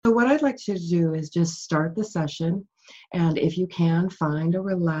So what I'd like to do is just start the session. And if you can, find a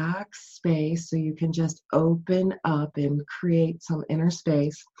relaxed space so you can just open up and create some inner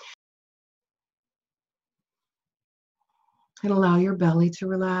space. And allow your belly to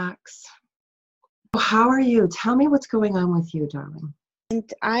relax. How are you? Tell me what's going on with you, darling.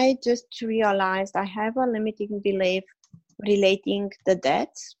 And I just realized I have a limiting belief relating the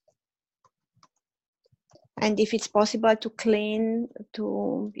debts. And if it's possible to clean,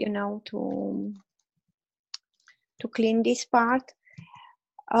 to clean this part.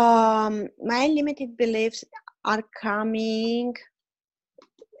 My limited beliefs are coming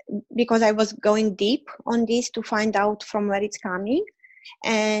because I was going deep on this to find out from where it's coming.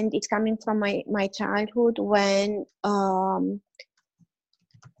 And it's coming from my childhood when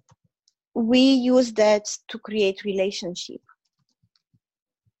we use that to create relationship.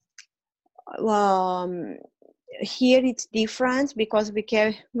 Here it's different because we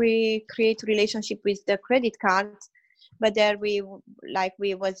create relationship with the credit cards, but there we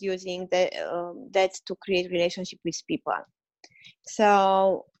was using that to create relationship with people.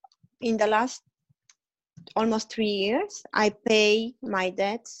 So in the last almost 3 years, I pay my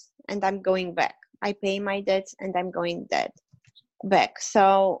debts and I'm going back. I pay my debts and I'm going back.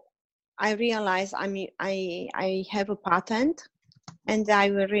 So I realize I have a patent, and I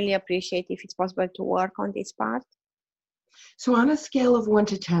will really appreciate if it's possible to work on this part. So on a scale of 1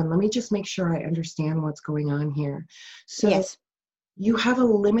 to 10, let me just make sure I understand what's going on here. So yes. You have a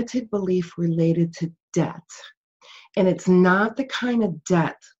limited belief related to debt. And it's not the kind of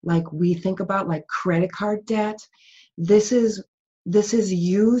debt like we think about, like credit card debt. This is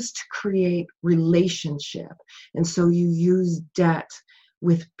used to create relationship. And so you use debt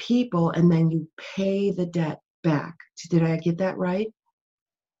with people and then you pay the debt back. Did I get that right?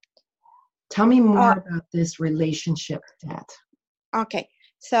 Tell me more about this relationship debt. Okay.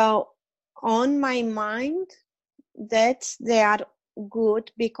 So on my mind, debts, they are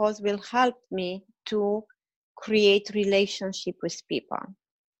good because will help me to create relationship with people.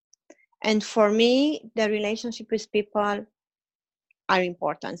 And for me, the relationship with people are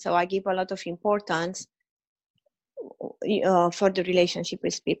important. So I give a lot of importance for the relationship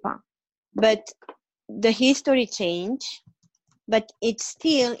with people. But the history changed, but it's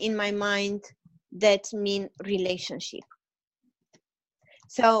still in my mind that mean relationship.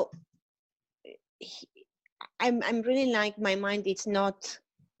 So I'm really like my mind, it's not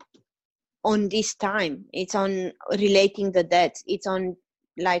on this time, it's on relating the debts. It's on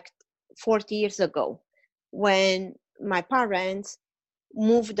like 40 years ago when my parents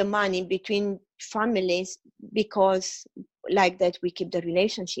moved the money between families because like that we keep the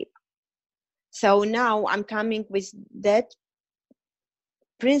relationship. So now I'm coming with that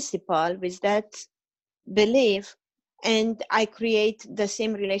principle, with that belief, and I create the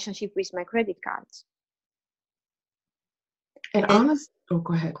same relationship with my credit cards. And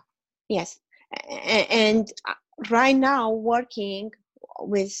go ahead. Yes. And right now, working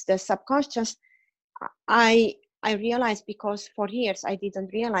with the subconscious, I realized, because for years I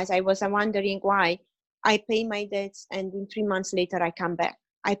didn't realize, I was wondering why I pay my debts and in 3 months later I come back.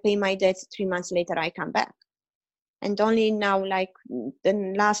 I pay my debts, 3 months later I come back. And only now, like the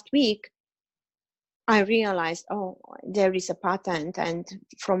last week, I realized, there is a pattern and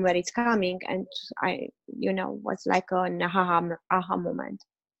from where it's coming. And I, was like an aha moment.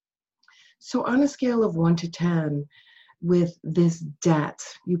 So on a scale of 1 to 10, with this debt,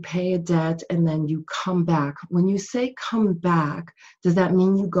 you pay a debt and then you come back. When you say come back, does that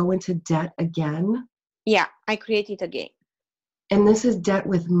mean you go into debt again? Yeah, I create it again. And this is debt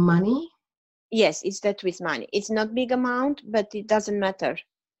with money? Yes, it's debt with money. It's not big amount, but it doesn't matter.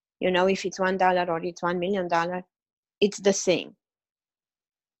 If it's $1 or it's $1 million, it's the same.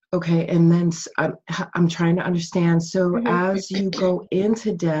 Okay, and then I'm trying to understand. So as you go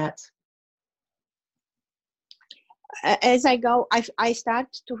into debt, as I go, I start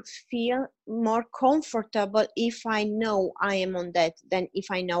to feel more comfortable if I know I am on debt than if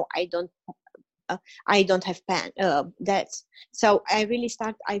I know I don't have debts. So I really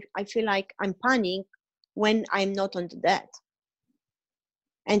start. I feel like I'm panicking when I'm not on the debt,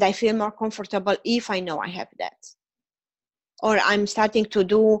 and I feel more comfortable if I know I have debts, or I'm starting to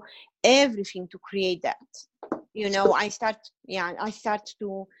do everything to create that. I start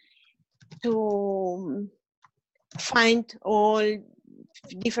to find all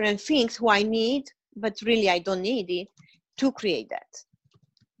different things who I need, but really I don't need it to create that.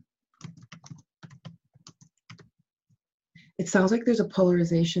 It sounds like there's a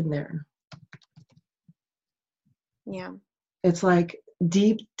polarization there. Yeah. It's like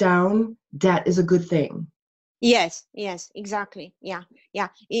deep down, debt is a good thing. Yes, yes, exactly. Yeah, yeah.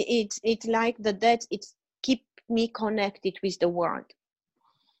 It's like the debt. It's keep me connected with the world,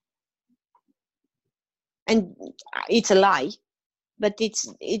 and it's a lie, but it's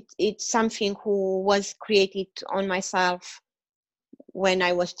something who was created on myself when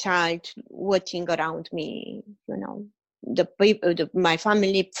I was child, watching around me. You know, the people, my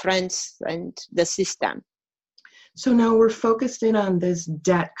family, friends, and the system. So now we're focused in on this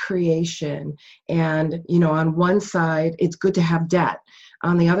debt creation. And, on one side, it's good to have debt.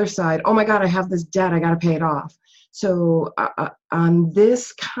 On the other side, oh my God, I have this debt, I got to pay it off. So on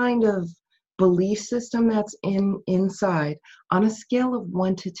this kind of belief system that's inside, on a scale of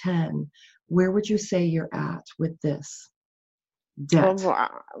 1 to 10, where would you say you're at with this debt?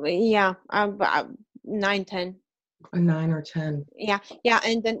 Yeah, 9, 10. A 9 or 10. Yeah,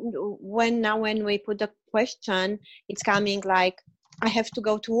 and then when we put the question, it's coming like, I have to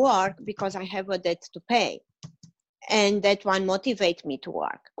go to work because I have a debt to pay, and that one motivates me to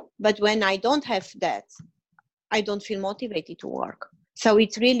work. But when I don't have debt, I don't feel motivated to work. So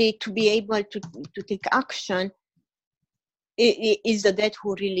it's really to be able to take action. Is the debt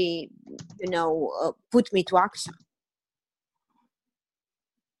who really put me to action.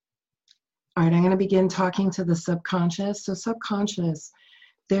 All right, I'm going to begin talking to the subconscious. So subconscious,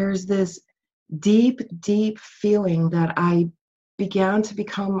 there's this deep, deep feeling that I began to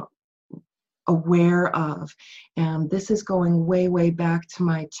become aware of. And this is going way, way back to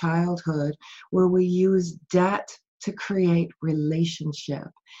my childhood, where we use debt to create relationship.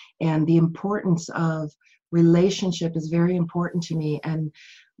 And the importance of relationship is very important to me, and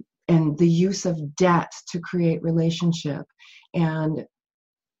the use of debt to create relationship. And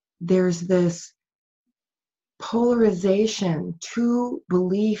there's this polarization, two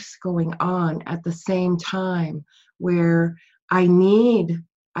beliefs going on at the same time, where I need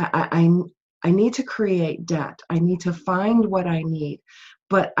to create debt. I need to find what I need,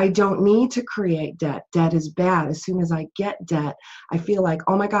 but I don't need to create debt. Debt is bad. As soon as I get debt, I feel like,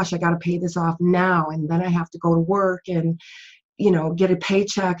 oh my gosh, I got to pay this off now, and then I have to go to work and get a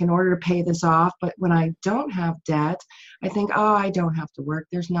paycheck in order to pay this off. But when I don't have debt, I think, oh, I don't have to work.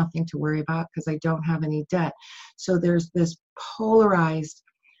 There's nothing to worry about because I don't have any debt. So there's this polarized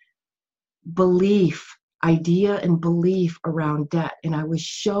idea and belief around debt. And I was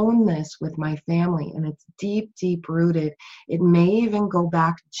shown this with my family, and it's deep, deep rooted. It may even go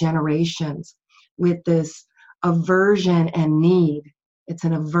back generations with this aversion and need. It's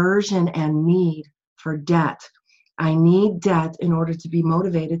an aversion and need for debt. I need debt in order to be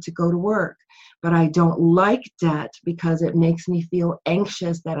motivated to go to work, but I don't like debt because it makes me feel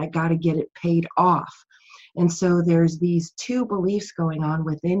anxious that I got to get it paid off. And so there's these two beliefs going on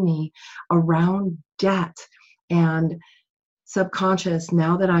within me around debt. And subconscious,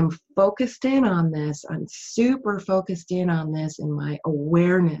 now that I'm focused in on this, I'm super focused in on this in my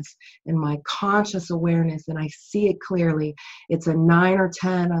awareness, in my conscious awareness, and I see it clearly. It's a 9 or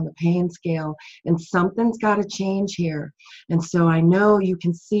 10 on the pain scale, and something's got to change here. And so I know you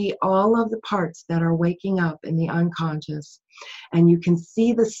can see all of the parts that are waking up in the unconscious, and you can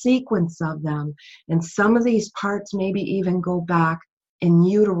see the sequence of them. And some of these parts maybe even go back in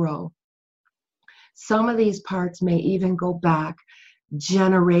utero. Some of these parts may even go back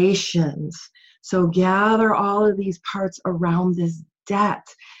generations. So gather all of these parts around this debt,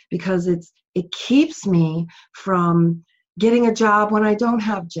 because it keeps me from getting a job when I don't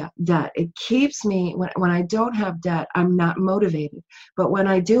have debt. It keeps me, when I don't have debt, I'm not motivated. But when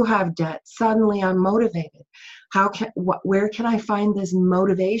I do have debt, suddenly I'm motivated. Where can I find this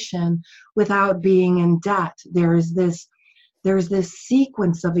motivation without being in debt? There's this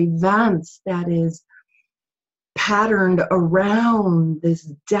sequence of events that is patterned around this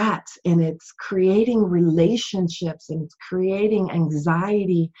debt, and it's creating relationships, and it's creating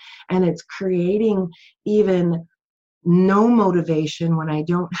anxiety, and it's creating even no motivation when I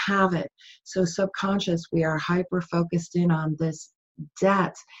don't have it. So subconscious, we are hyper focused in on this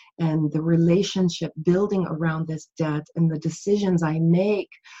debt and the relationship building around this debt and the decisions I make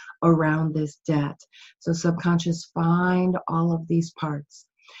around this debt. So subconscious, find all of these parts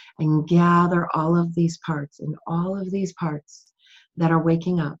and gather all of these parts, and all of these parts that are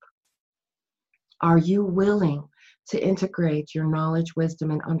waking up. Are you willing to integrate your knowledge,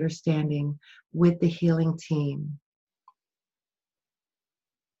 wisdom, and understanding with the healing team?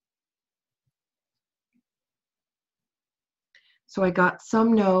 So I got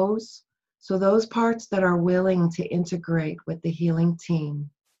some no's. So those parts that are willing to integrate with the healing team,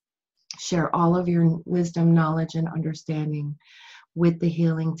 share all of your wisdom, knowledge, and understanding with the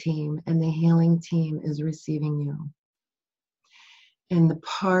healing team, and the healing team is receiving you. And the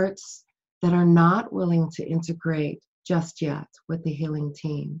parts that are not willing to integrate just yet with the healing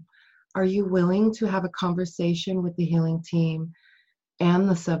team? Are you willing to have a conversation with the healing team and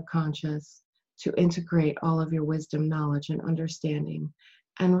the subconscious to integrate all of your wisdom, knowledge, and understanding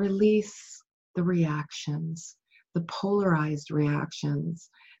and release the reactions, the polarized reactions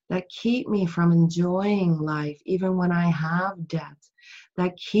that keep me from enjoying life even when I have debt,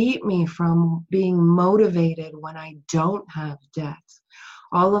 that keep me from being motivated when I don't have debt?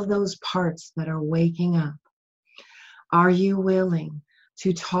 All of those parts that are waking up. Are you willing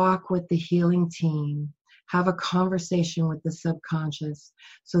to talk with the healing team, have a conversation with the subconscious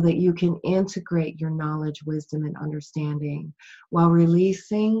so that you can integrate your knowledge, wisdom, and understanding while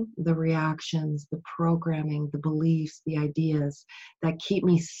releasing the reactions, the programming, the beliefs, the ideas that keep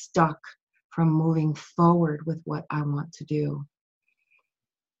me stuck from moving forward with what I want to do?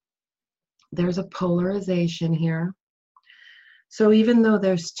 There's a polarization here. So even though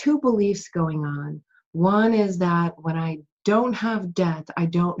there's two beliefs going on, one is that when I don't have debt, I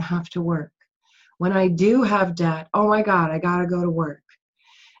don't have to work. When I do have debt, oh my God, I gotta go to work.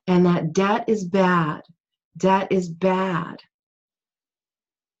 And that debt is bad. Debt is bad.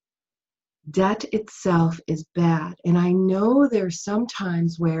 Debt itself is bad. And I know there's some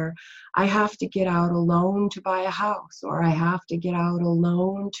times where I have to get out a loan to buy a house, or I have to get out a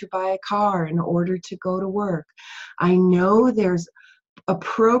loan to buy a car in order to go to work. I know there's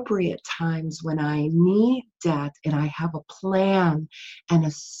appropriate times when I need debt and I have a plan and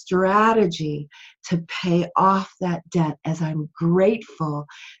a strategy to pay off that debt, as I'm grateful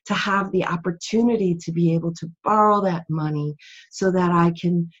to have the opportunity to be able to borrow that money so that I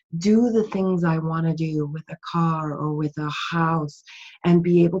can do the things I want to do with a car or with a house, and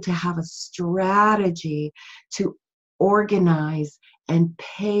be able to have a strategy to organize and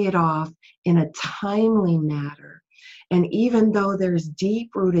pay it off in a timely manner. And even though there's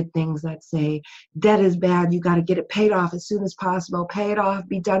deep-rooted things that say debt is bad, you got to get it paid off as soon as possible, pay it off,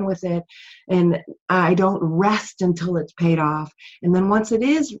 be done with it, and I don't rest until it's paid off. And then once it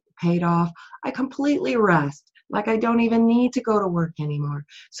is paid off, I completely rest, like I don't even need to go to work anymore.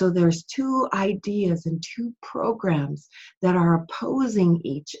 So there's two ideas and two programs that are opposing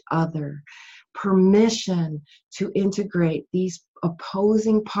each other. Permission to integrate these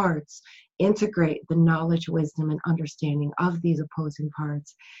opposing parts, integrate the knowledge, wisdom, and understanding of these opposing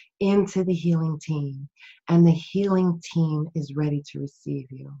parts into the healing team. And the healing team is ready to receive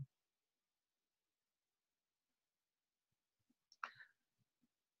you.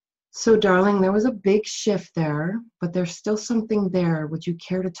 So, darling, there was a big shift there, but there's still something there. Would you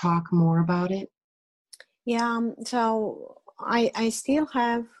care to talk more about it? Yeah, so I still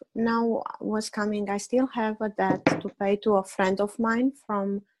have, now was coming, I still have a debt to pay to a friend of mine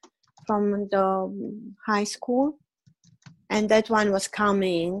from the high school, and that one was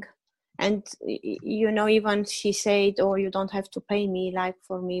coming, and even she said, oh, you don't have to pay me, like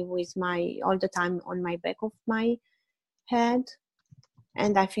for me with my all the time on my back of my head.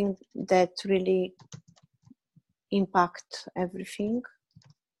 And I think that really impact everything.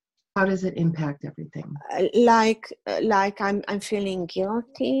 How does it impact everything? Like I'm feeling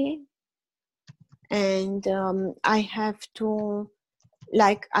guilty, and I have to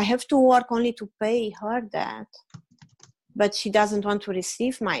work only to pay her debt, but she doesn't want to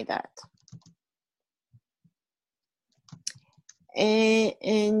receive my debt.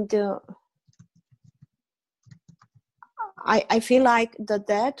 And I feel like the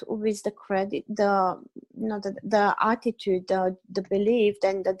debt with the credit, the attitude, the belief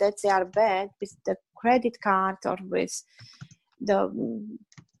that the debts are bad with the credit card or with the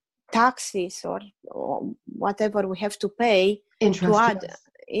taxes or whatever we have to pay Interest, to others.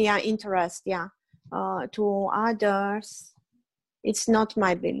 Yeah, interest. Yeah, to others. It's not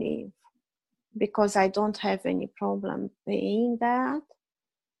my belief, because I don't have any problem paying that.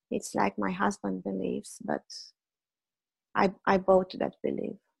 It's like my husband believes, but I bought that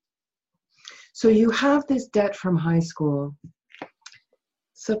belief. So you have this debt from high school.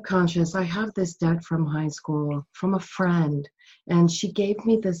 Subconscious, I have this debt from high school from a friend, and she gave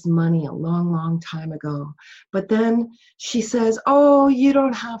me this money a long, long time ago. But then she says, oh, you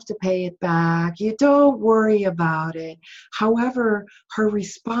don't have to pay it back. You don't worry about it. However, her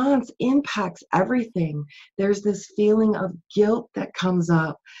response impacts everything. There's this feeling of guilt that comes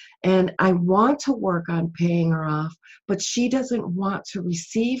up, and I want to work on paying her off, but she doesn't want to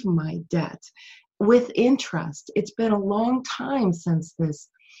receive my debt with interest. It's been a long time since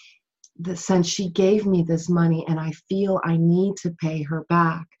since she gave me this money, and I feel I need to pay her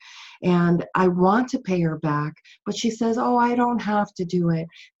back. And I want to pay her back, but she says, oh, I don't have to do it.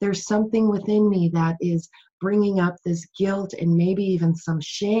 There's something within me that is bringing up this guilt and maybe even some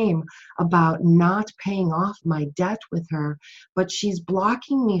shame about not paying off my debt with her, but she's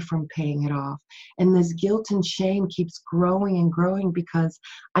blocking me from paying it off. And this guilt and shame keeps growing and growing because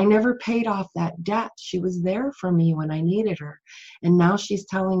I never paid off that debt. She was there for me when I needed her. And now she's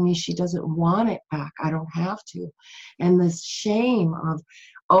telling me she doesn't want it back. I don't have to. And this shame of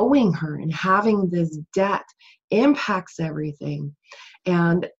owing her and having this debt impacts everything.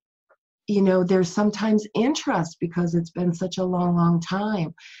 And there's sometimes interest because it's been such a long, long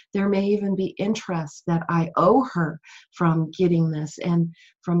time. There may even be interest that I owe her from getting this and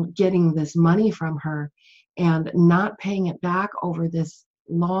from getting this money from her and not paying it back over this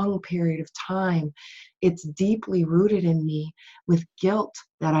long period of time. It's deeply rooted in me with guilt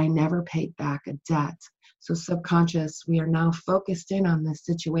that I never paid back a debt. So subconscious, we are now focused in on this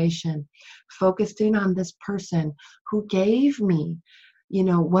situation, focused in on this person who gave me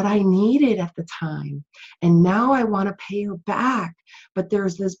what I needed at the time. And now I want to pay her back. But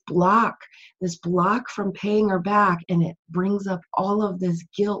there's this block from paying her back. And it brings up all of this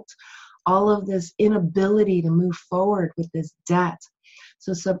guilt, all of this inability to move forward with this debt.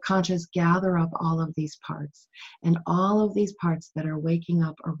 So subconscious, gather up all of these parts and all of these parts that are waking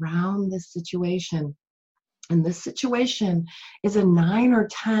up around this situation. And this situation is a 9 or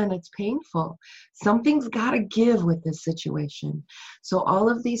 10. It's painful. Something's got to give with this situation. So all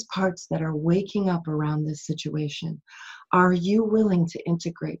of these parts that are waking up around this situation, are you willing to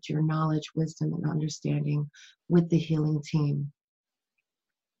integrate your knowledge, wisdom, and understanding with the healing team?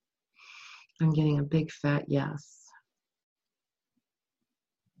 I'm getting a big fat yes.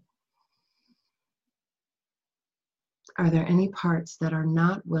 Are there any parts that are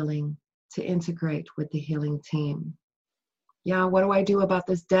not willing to integrate with the healing team? Yeah, what do I do about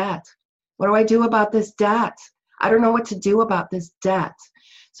this debt? What do I do about this debt? I don't know what to do about this debt.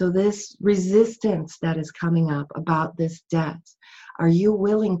 So this resistance that is coming up about this debt, are you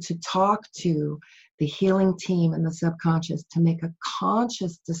willing to talk to the healing team and the subconscious to make a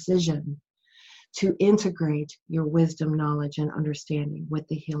conscious decision to integrate your wisdom, knowledge, and understanding with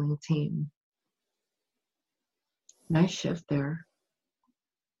the healing team? Nice shift there.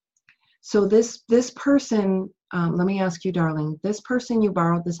 So this person, let me ask you, darling, this person, you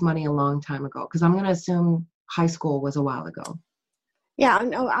borrowed this money a long time ago, because I'm going to assume high school was a while ago. Yeah,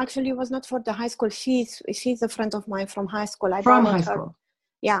 no, actually it was not for the high school. She's a friend of mine from high school. From high school?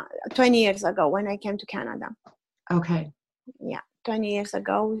 Yeah, 20 years ago when I came to Canada. Okay. Yeah, 20 years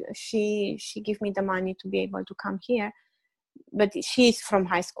ago, she gave me the money to be able to come here. But she's from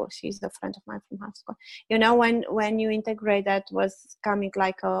high school. She's a friend of mine from high school. When you integrate, that was coming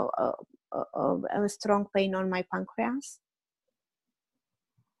like a strong pain on my pancreas.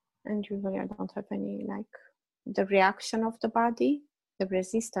 And usually I don't have any the reaction of the body, the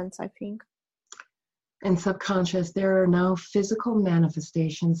resistance, I think. And subconscious, there are now physical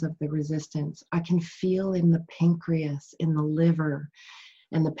manifestations of the resistance. I can feel in the pancreas, in the liver,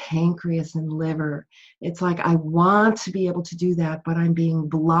 and the pancreas and liver. It's like I want to be able to do that, but I'm being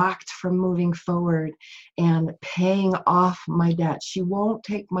blocked from moving forward and paying off my debt. She won't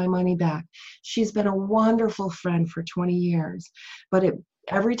take my money back. She's been a wonderful friend for 20 years, but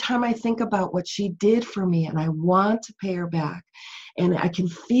every time I think about what she did for me and I want to pay her back, and I can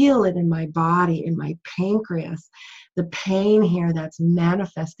feel it in my body, in my pancreas, the pain here that's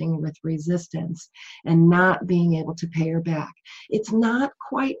manifesting with resistance and not being able to pay her back. It's not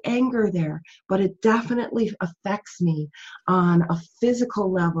quite anger there, but it definitely affects me on a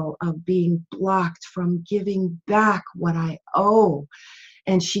physical level of being blocked from giving back what I owe.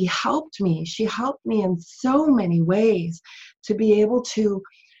 And she helped me. She helped me in so many ways to be able to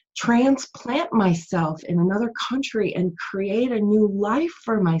transplant myself in another country and create a new life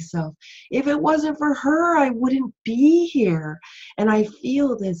for myself. If it wasn't for her, I wouldn't be here. And I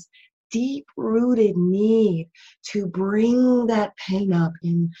feel this deep-rooted need to bring that pain up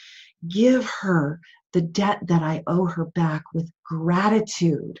and give her the debt that I owe her back with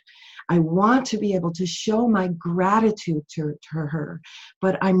gratitude. I want to be able to show my gratitude to her,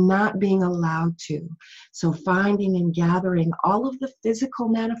 but I'm not being allowed to. So finding and gathering all of the physical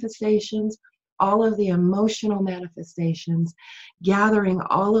manifestations, all of the emotional manifestations, gathering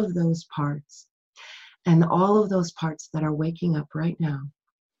all of those parts, and all of those parts that are waking up right now.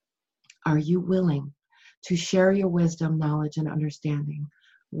 Are you willing to share your wisdom, knowledge, and understanding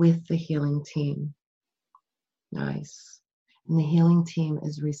with the healing team? Nice. And the healing team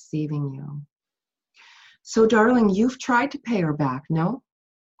is receiving you. So, darling, you've tried to pay her back, no?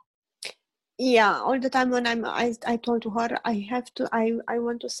 Yeah, all the time when I told her I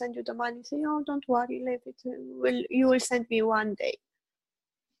want to send you the money. Say, oh, don't worry, leave it. You will send me one day.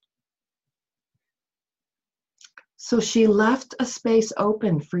 So she left a space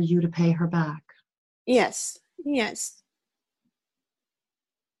open for you to pay her back. Yes, yes.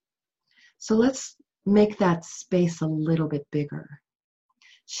 So let's make that space a little bit bigger.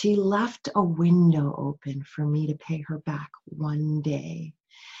 She left a window open for me to pay her back one day.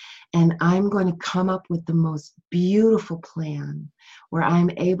 And I'm going to come up with the most beautiful plan where I'm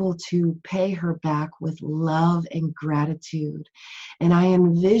able to pay her back with love and gratitude. And I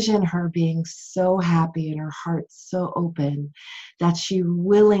envision her being so happy and her heart so open that she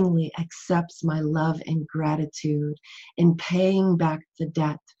willingly accepts my love and gratitude in paying back the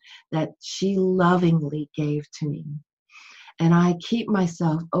debt that she lovingly gave to me. And I keep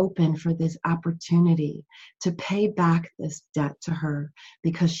myself open for this opportunity to pay back this debt to her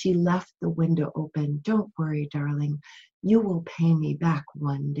because she left the window open. Don't worry, darling. You will pay me back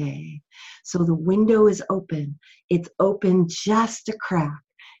one day. So the window is open. It's open just a crack.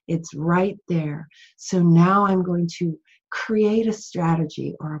 It's right there. So now I'm going to create a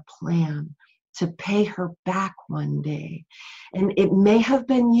strategy or a plan to pay her back one day. And it may have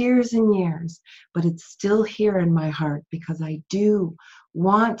been years and years, but it's still here in my heart because I do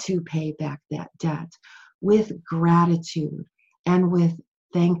want to pay back that debt with gratitude and with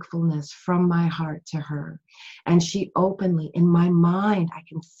thankfulness from my heart to her. And she openly, in my mind, I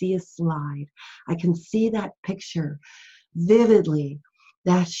can see a slide. I can see that picture vividly,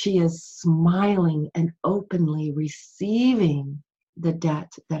 that she is smiling and openly receiving the debt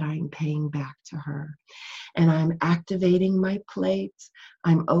that I'm paying back to her. And I'm activating my plates.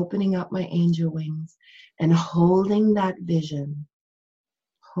 I'm opening up my angel wings and holding that vision,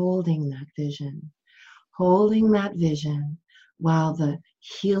 holding that vision while the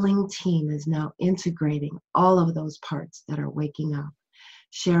healing team is now integrating all of those parts that are waking up,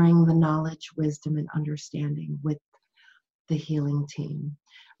 sharing the knowledge, wisdom, and understanding with the healing team,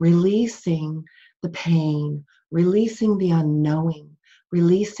 releasing the pain, releasing the unknowing,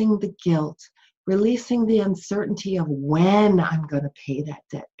 releasing the guilt, releasing the uncertainty of when I'm going to pay that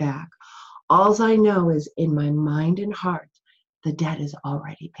debt back. All I know is in my mind and heart, the debt is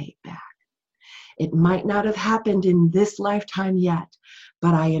already paid back. It might not have happened in this lifetime yet,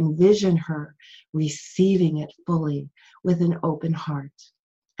 but I envision her receiving it fully with an open heart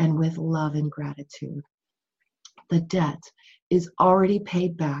and with love and gratitude. The debt is already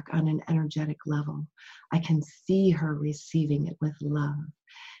paid back on an energetic level. I can see her receiving it with love.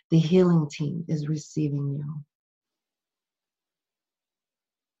 The healing team is receiving you.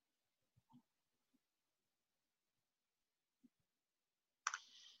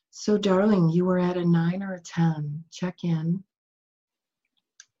 So, darling, you were at a 9 or a 10. Check in.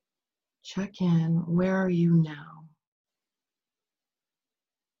 Check in. Where are you now?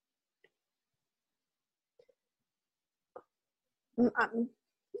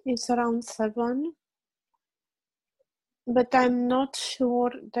 It's around 7, but I'm not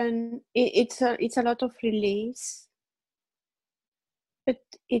sure. Then it's a lot of release, but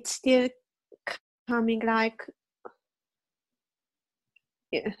it's still coming like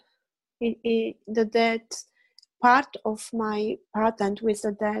the debt. Part of my pattern with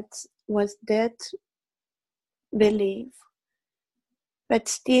the debt was debt belief, but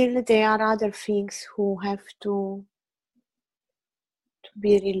still there are other things who have to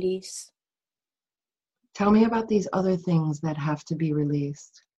be released. Tell me about these other things that have to be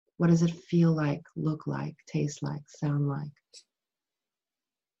released. What does it feel like, look like, taste like, sound like?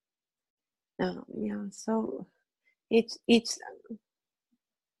 Yeah, so it's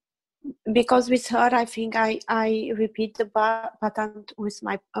because with her, I think I repeat the pattern with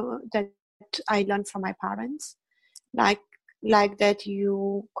my that I learned from my parents, like that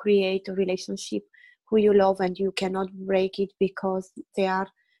you create a relationship who you love and you cannot break it because there are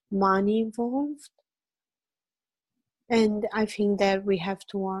money involved. And I think that we have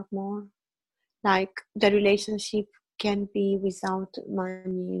to work more. Like the relationship can be without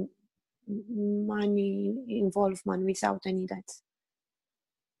money involvement, without any debt.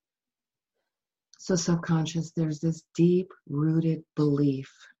 So subconscious, there's this deep-rooted belief,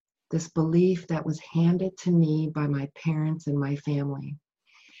 this belief that was handed to me by my parents and my family.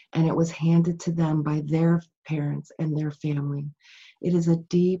 And it was handed to them by their parents and their family. It is a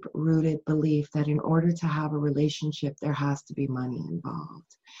deep-rooted belief that in order to have a relationship, there has to be money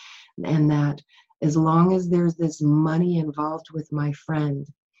involved. And that as long as there's this money involved with my friend,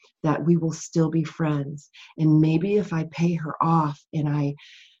 that we will still be friends. And maybe if I pay her off and I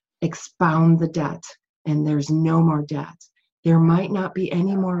expound the debt and there's no more debt, there might not be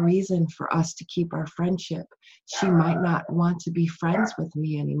any more reason for us to keep our friendship. She might not want to be friends with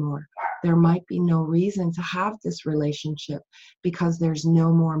me anymore. There might be no reason to have this relationship because there's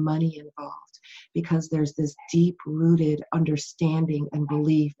no more money involved. because there's this deep-rooted understanding and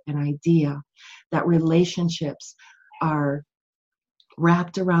belief and idea that relationships are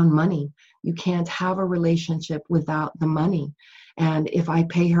wrapped around money. You can't have a relationship without the money. And if I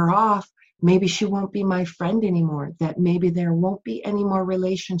pay her off, maybe she won't be my friend anymore, that maybe there won't be any more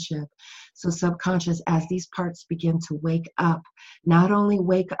relationship. So subconscious, as these parts begin to wake up, not only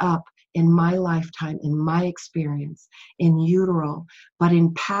wake up in my lifetime, in my experience, in utero, but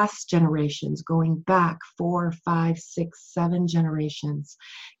in past generations, going back 4, 5, 6, 7 generations,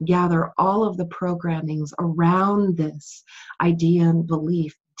 gather all of the programmings around this idea and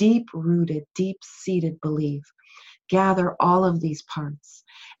belief, deep-rooted, deep-seated belief, gather all of these parts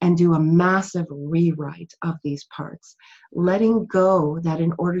and do a massive rewrite of these parts, letting go that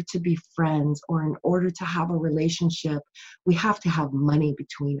in order to be friends or in order to have a relationship, we have to have money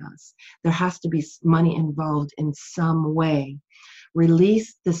between us. There has to be money involved in some way.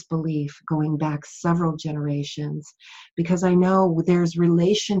 Release this belief going back several generations, because I know there's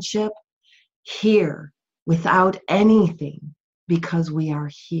relationship here without anything, because we are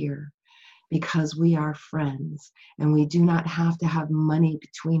here, because we are friends, and we do not have to have money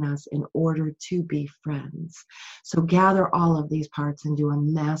between us in order to be friends. So gather all of these parts and do a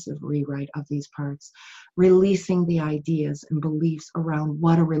massive rewrite of these parts, releasing the ideas and beliefs around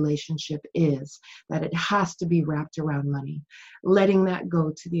what a relationship is, that it has to be wrapped around money, letting that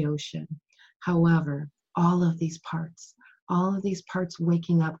go to the ocean. However, all of these parts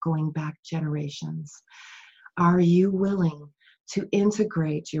waking up, going back generations, are you willing to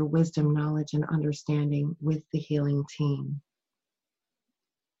integrate your wisdom, knowledge, and understanding with the healing team?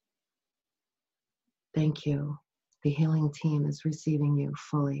 Thank you. The healing team is receiving you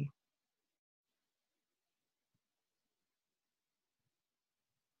fully.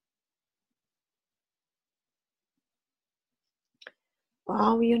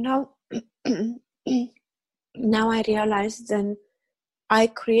 Wow, now I realize then I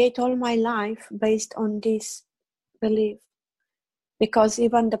create all my life based on this belief. Because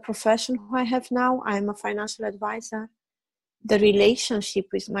even the profession who I have now, I'm a financial advisor, the relationship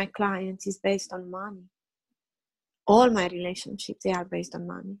with my clients is based on money. All my relationships, they are based on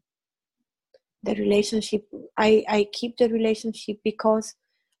money. The relationship, I keep the relationship because,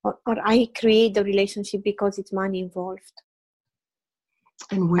 or I create the relationship because it's money involved.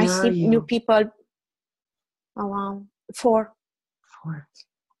 And where I are see you? new people. Oh, wow. 4.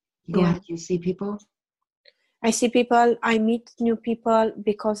 Go ahead, you see people? I see people, I meet new people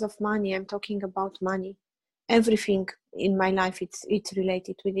because of money. I'm talking about money. Everything in my life, it's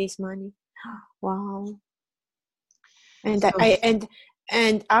related with this money. Wow. And So,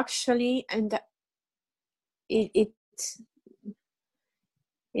 and actually,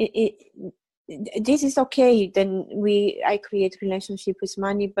 this is okay. Then I create relationship with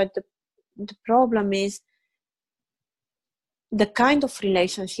money, but the problem is the kind of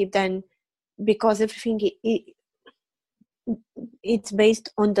relationship then, because everything it's based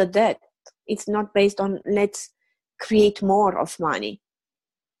on the debt. It's not based on let's create more of money.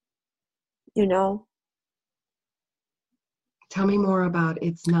 Tell me more about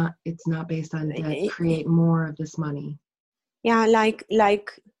it's not based on debt. Create more of this money. Yeah, like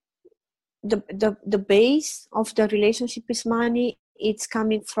the base of the relationship with money, it's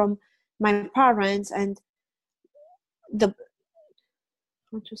coming from my parents, and the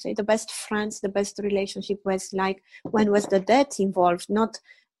best friends, the best relationship was like when was the debt involved, not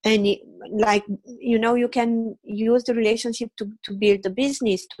any, like, you can use the relationship to build the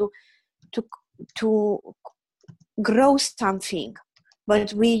business, to grow something,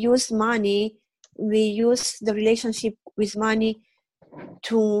 but we use the relationship with money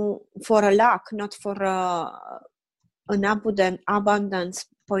for a lack, not for an abundance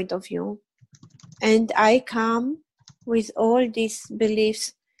point of view. And I come with all these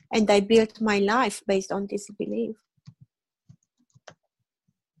beliefs, and I built my life based on this belief.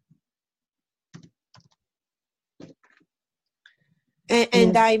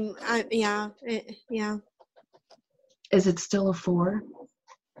 And yeah. Is it still a 4?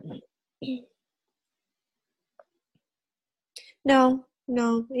 No,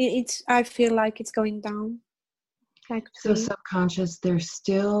 I feel like it's going down. Like 3. So subconscious, there's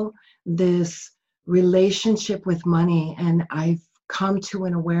still this relationship with money, and I've come to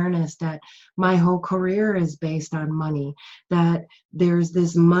an awareness that my whole career is based on money, that there's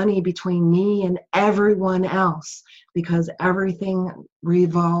this money between me and everyone else because everything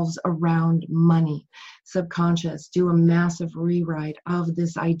revolves around money. Subconscious, do a massive rewrite of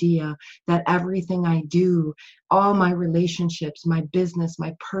this idea that everything I do, all my relationships, my business,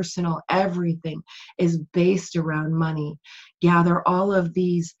 my personal, everything is based around money. Gather all of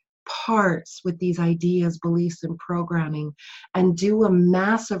these parts with these ideas, beliefs, and programming, and do a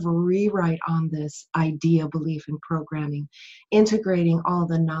massive rewrite on this idea, belief, and programming, integrating all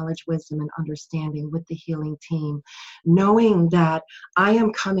the knowledge, wisdom, and understanding with the healing team, knowing that I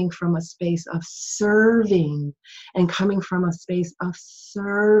am coming from a space of serving and coming from a space of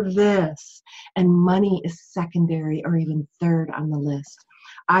service, and money is secondary or even third on the list.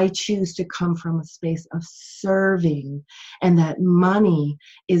 I choose to come from a space of serving, and that money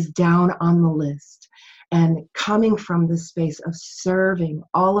is down on the list. And coming from this space of serving,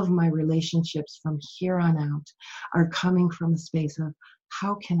 all of my relationships from here on out are coming from a space of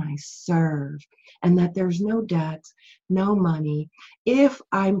how can I serve? And that there's no debt, no money. If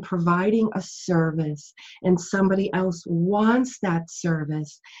I'm providing a service and somebody else wants that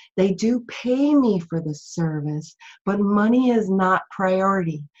service, they do pay me for the service, but money is not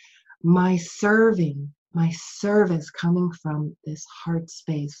priority. My serving, my service coming from this heart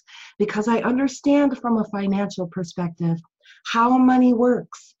space, because I understand from a financial perspective how money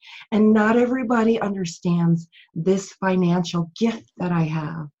works, and not everybody understands this financial gift that I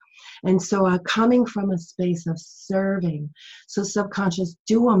have. And so I'm coming from a space of serving. So subconscious,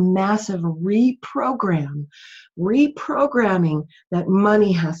 do a massive reprogramming that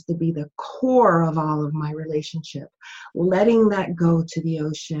money has to be the core of all of my relationship, letting that go to the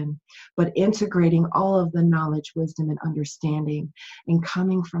ocean, but integrating all of the knowledge, wisdom, and understanding, and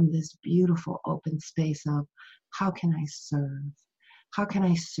coming from this beautiful open space of how can I serve? How can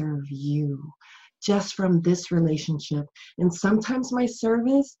I serve you? Just from this relationship. And sometimes my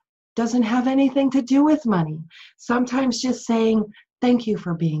service doesn't have anything to do with money. Sometimes just saying, thank you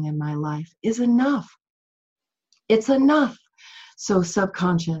for being in my life is enough. It's enough. So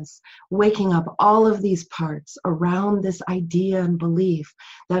subconscious, waking up all of these parts around this idea and belief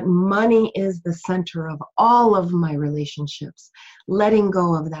that money is the center of all of my relationships, letting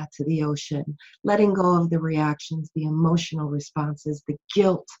go of that to the ocean, letting go of the reactions, the emotional responses, the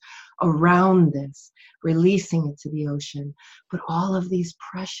guilt around this, releasing it to the ocean. But all of these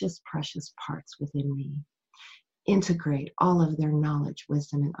precious, precious parts within me, integrate all of their knowledge,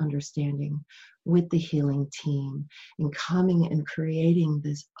 wisdom, and understanding with the healing team, and coming and creating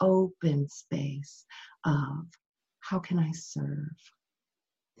this open space of how can I serve?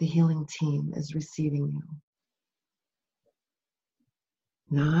 The healing team is receiving you.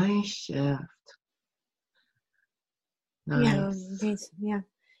 Nice shift. Nice.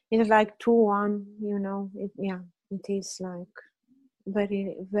 It's like 2-1, you know. It is like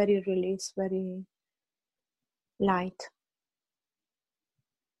very, very release, very light.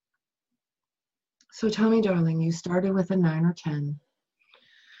 So tell me, darling, you started with a 9 or 10.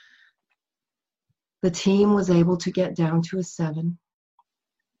 The team was able to get down to a 7.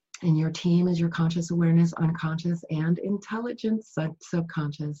 And your team is your conscious awareness, unconscious, and intelligent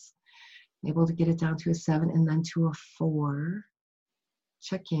subconscious. Able to get it down to a 7 and then to a 4.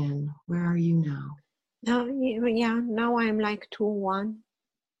 Check in. Where are you now? Now I'm like 2-1.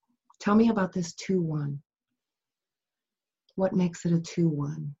 Tell me about this 2-1. What makes it a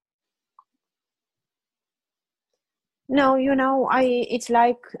 2-1? No, it's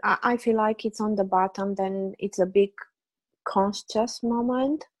like I feel like it's on the bottom, then it's a big conscious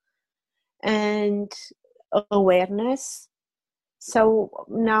moment and awareness. So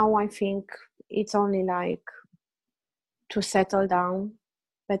now I think it's only like to settle down,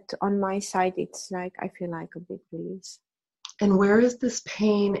 but on my side it's like I feel like a big release. And where is this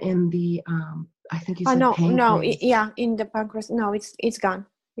pain in the I think you said in the pancreas. No, it's gone.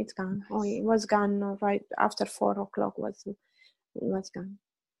 It's gone. Oh, it was gone right after 4 o'clock. It was gone.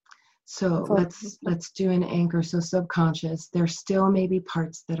 So let's do an anchor. So subconscious, there still may be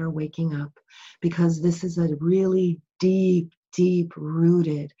parts that are waking up, because this is a really deep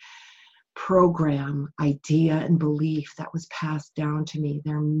rooted program, idea, and belief that was passed down to me.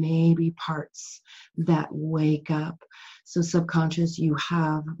 There may be parts that wake up. So subconscious, you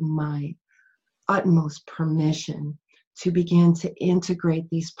have my utmost permission to begin to integrate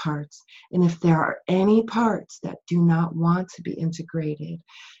these parts. And if there are any parts that do not want to be integrated,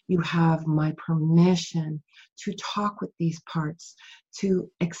 you have my permission to talk with these parts,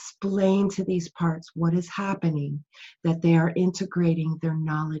 to explain to these parts what is happening, that they are integrating their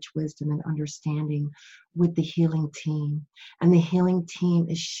knowledge, wisdom, and understanding with the healing team. And the healing team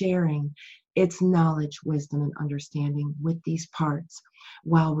is sharing its knowledge, wisdom, and understanding with these parts,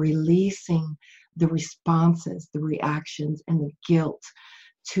 while releasing the responses, the reactions, and the guilt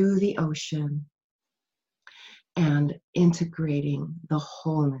to the ocean, and integrating the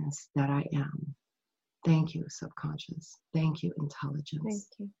wholeness that I am. Thank you, subconscious. Thank you, intelligence. Thank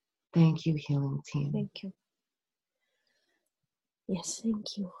you. Thank you, healing team. Thank you. Yes,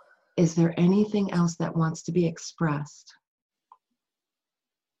 thank you. Is there anything else that wants to be expressed?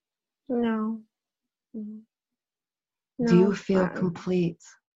 No. No. Do you feel complete?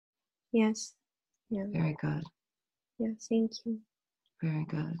 Yes. Yeah. Very good. Yeah, thank you. Very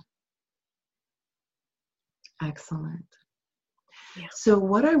good. Excellent. Yeah. So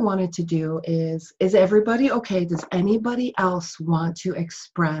what I wanted to do is everybody okay? Does anybody else want to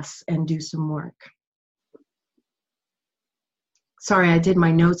express and do some work? Sorry, I did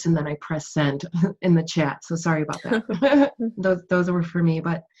my notes and then I pressed send in the chat. So sorry about that. those were for me,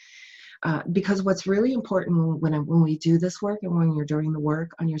 but because what's really important when we do this work and when you're doing the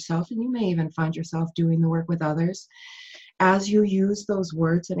work on yourself, and you may even find yourself doing the work with others, as you use those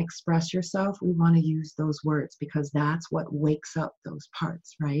words and express yourself, we want to use those words because that's what wakes up those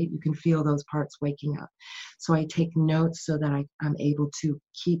parts, right? You can feel those parts waking up. So I take notes so that I'm able to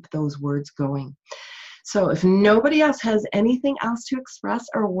keep those words going. So if nobody else has anything else to express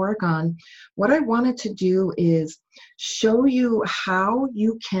or work on, what I wanted to do is show you how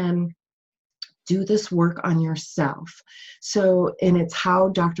you can do this work on yourself. So, and it's how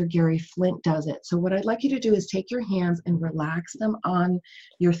Dr. Gary Flint does it. So what I'd like you to do is take your hands and relax them on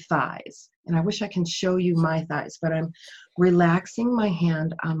your thighs. And I wish I can show you my thighs, but I'm relaxing my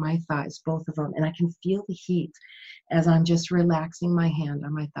hand on my thighs, both of them. And I can feel the heat as I'm just relaxing my hand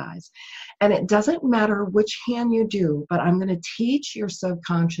on my thighs. And it doesn't matter which hand you do, but I'm going to teach your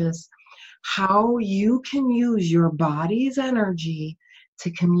subconscious how you can use your body's energy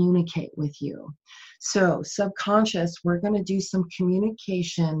to communicate with you. So subconscious, we're going to do some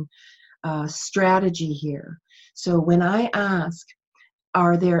communication strategy here. So when I ask,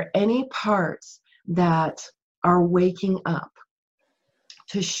 are there any parts that are waking up?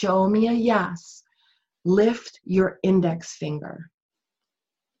 To show me a yes, lift your index finger.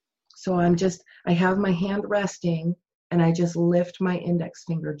 So I have my hand resting and I just lift my index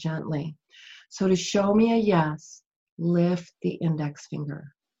finger gently. So to show me a yes, lift the index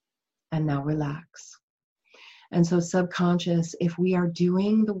finger and now relax. And so subconscious, if we are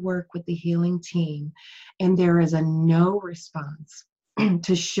doing the work with the healing team and there is a no response,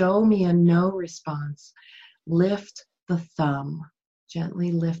 to show me a no response, lift the thumb,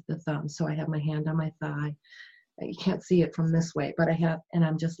 gently lift the thumb. So I have my hand on my thigh. You can't see it from this way, but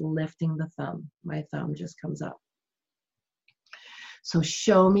I'm just lifting the thumb. My thumb just comes up. So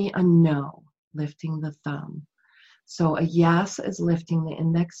show me a no, lifting the thumb. So a yes is lifting the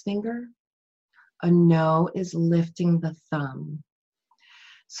index finger. A no is lifting the thumb.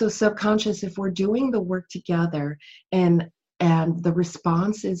 So subconscious, if we're doing the work together and the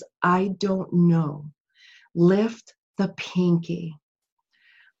response is, I don't know, lift the pinky.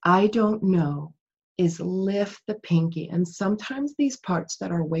 I don't know is lift the pinky. And sometimes these parts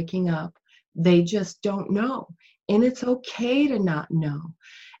that are waking up, they just don't know. And it's okay to not know.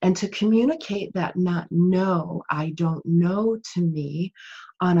 And to communicate that not know, I don't know to me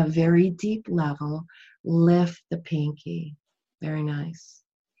on a very deep level, lift the pinky. Very nice.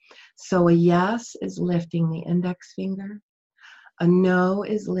 So a yes is lifting the index finger. A no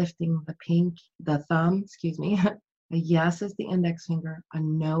is lifting the thumb. A yes is the index finger. A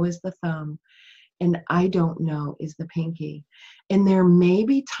no is the thumb. And I don't know is the pinky. And there may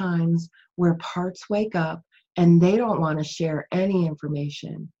be times where parts wake up and they don't want to share any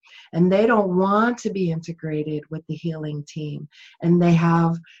information. And they don't want to be integrated with the healing team. And they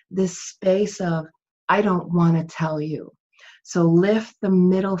have this space of, I don't want to tell you. So lift the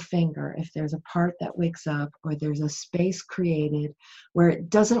middle finger if there's a part that wakes up or there's a space created where it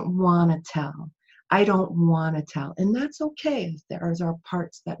doesn't want to tell. I don't want to tell. And that's okay. There are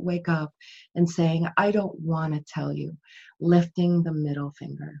parts that wake up and saying, I don't want to tell you. Lifting the middle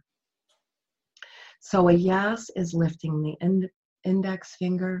finger. So a yes is lifting the index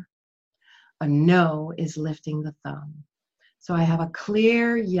finger. A no is lifting the thumb. So I have a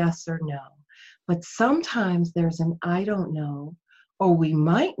clear yes or no. But sometimes there's an I don't know, or we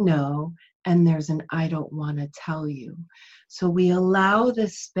might know, and there's an I don't want to tell you. So we allow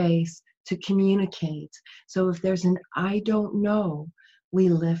this space to communicate. So if there's an I don't know, we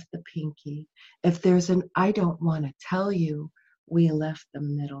lift the pinky. If there's an I don't want to tell you, we lift the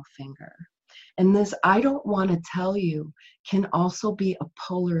middle finger. And this I don't want to tell you can also be a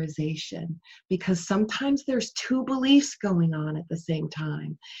polarization because sometimes there's two beliefs going on at the same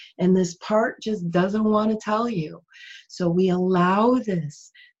time. And this part just doesn't want to tell you. So we allow this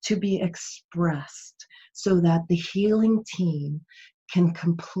to be expressed so that the healing team can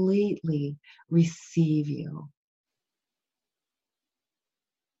completely receive you.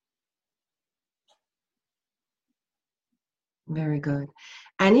 Very good.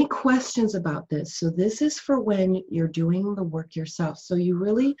 Any questions about this? So this is for when you're doing the work yourself. So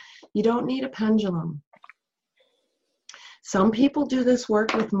you don't need a pendulum. Some people do this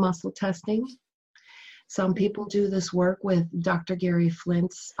work with muscle testing. Some people do this work with Dr. Gary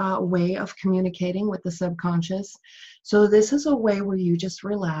Flint's way of communicating with the subconscious. So this is a way where you just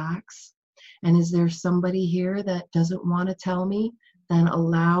relax. And is there somebody here that doesn't want to tell me? Then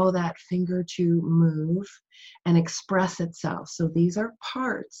allow that finger to move and express itself. So these are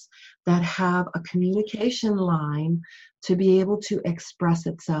parts that have a communication line to be able to express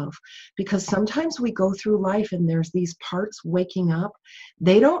itself. Because sometimes we go through life and there's these parts waking up.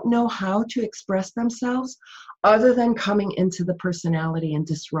 They don't know how to express themselves other than coming into the personality and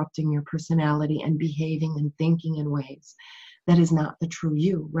disrupting your personality and behaving and thinking in ways that is not the true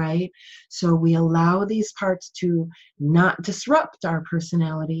you, right? So we allow these parts to not disrupt our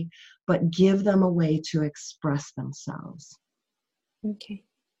personality, but give them a way to express themselves. Okay.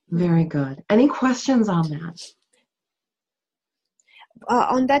 Very good. Any questions on that?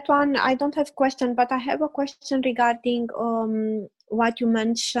 On that one, I don't have question, but I have a question regarding what you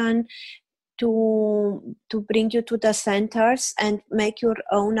mentioned to bring you to the centers and make your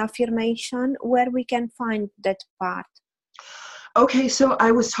own affirmation, where we can find that part. Okay, so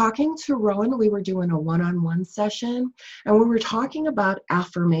I was talking to Rowan. We were doing a one-on-one session, and we were talking about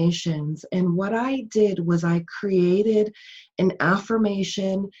affirmations. And what I did was I created an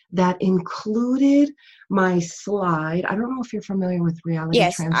affirmation that included my slide. I don't know if you're familiar with reality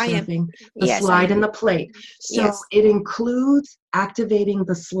transurfing. The slide and the plate. So it includes activating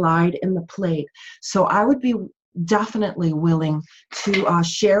the slide and the plate. So I would be definitely willing to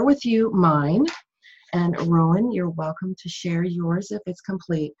share with you mine. And Rowan, you're welcome to share yours if it's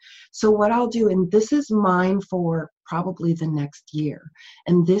complete. So what I'll do, and this is mine for probably the next year.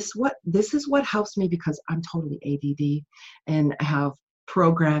 And this is what helps me, because I'm totally ADD and have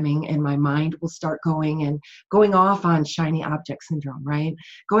programming, and my mind will start going off on shiny object syndrome, right?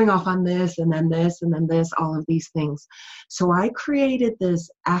 Going off on this and then this and then this, all of these things. So I created this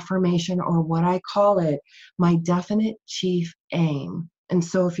affirmation, or what I call it, my definite chief aim. And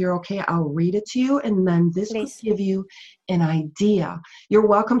so if you're okay, I'll read it to you, and then this will give you an idea. You're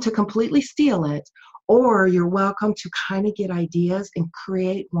welcome to completely steal it, or you're welcome to kind of get ideas and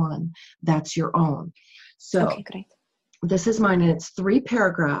create one that's your own. So okay, great. This is mine, and it's 3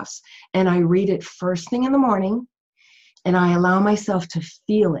 paragraphs, and I read it first thing in the morning, and I allow myself to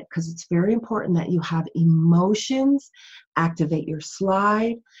feel it, because it's very important that you have emotions. Activate your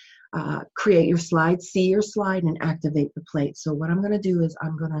slide. Create your slide, see your slide, and activate the plate. So what I'm going to do is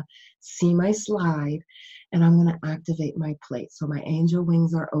I'm going to see my slide, and I'm going to activate my plate. So my angel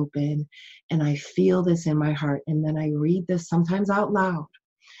wings are open, and I feel this in my heart, and then I read this sometimes out loud.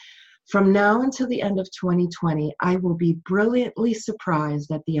 From now until the end of 2020, I will be brilliantly surprised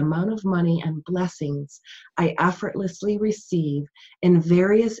at the amount of money and blessings I effortlessly receive in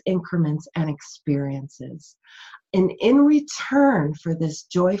various increments and experiences. And in return for this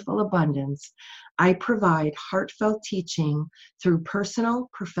joyful abundance, I provide heartfelt teaching through personal,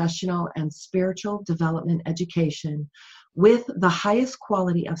 professional, and spiritual development education with the highest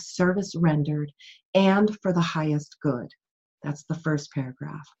quality of service rendered and for the highest good. That's the first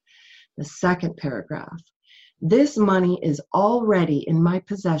paragraph. The second paragraph. This money is already in my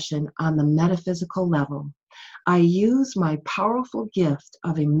possession on the metaphysical level. I use my powerful gift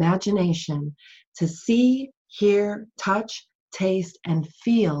of imagination to see, hear, touch, taste, and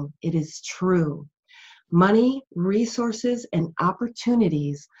feel it is true. Money, resources, and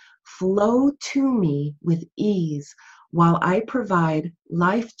opportunities flow to me with ease while I provide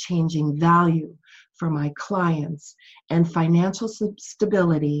life-changing value for my clients and financial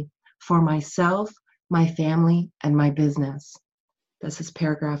stability for myself, my family, and my business. This is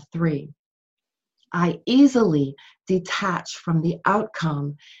paragraph 3. I easily detach from the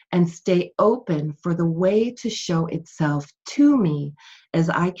outcome and stay open for the way to show itself to me as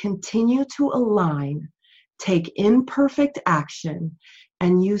I continue to align, take imperfect action,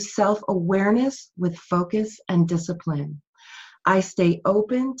 and use self-awareness with focus and discipline. I stay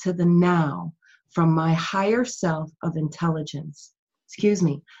open to the now from my higher self of intelligence.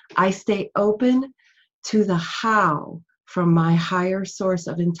 I stay open to the how from my higher source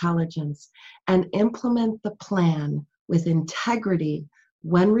of intelligence and implement the plan with integrity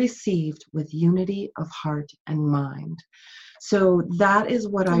when received with unity of heart and mind. So that is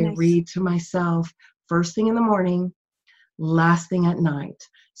what I read to myself first thing in the morning, last thing at night,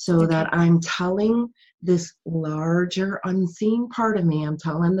 so that I'm telling this larger unseen part of me, I'm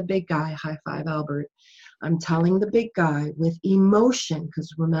telling the big guy, high five Albert, I'm telling the big guy with emotion,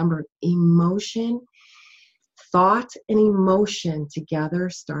 because remember, emotion thought and emotion together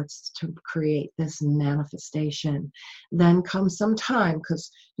starts to create this manifestation. Then comes some time,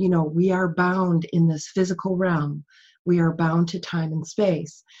 because, you know, we are bound in this physical realm. We are bound to time and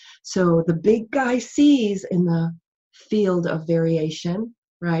space. So the big guy sees in the field of variation,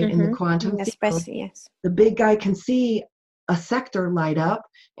 right, in the quantum field, especially, yes. the big guy can see a sector light up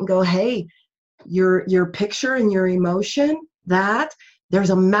and go, hey, your picture and your emotion, that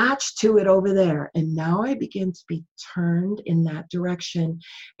there's a match to it over there. And now I begin to be turned in that direction.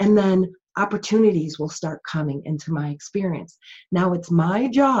 And then opportunities will start coming into my experience. Now it's my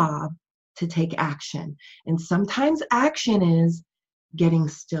job to take action. And sometimes action is getting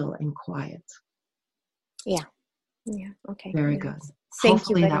still and quiet. Yeah. Okay. Very good. Thank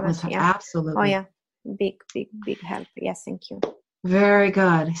Hopefully you very that was much. absolutely. Oh yeah. Big help. Yes, thank you. Very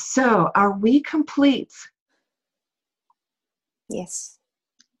good. So are we complete? Yes.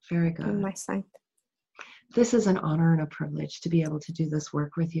 Very good. On my side. This is an honor and a privilege to be able to do this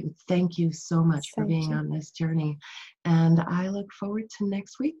work with you. Thank you so much for being on this journey. And I look forward to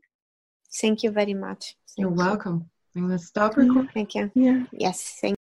next week. Thank you very much. You're welcome. I'm going to stop recording. Thank you. Yeah. Yes. Thank you.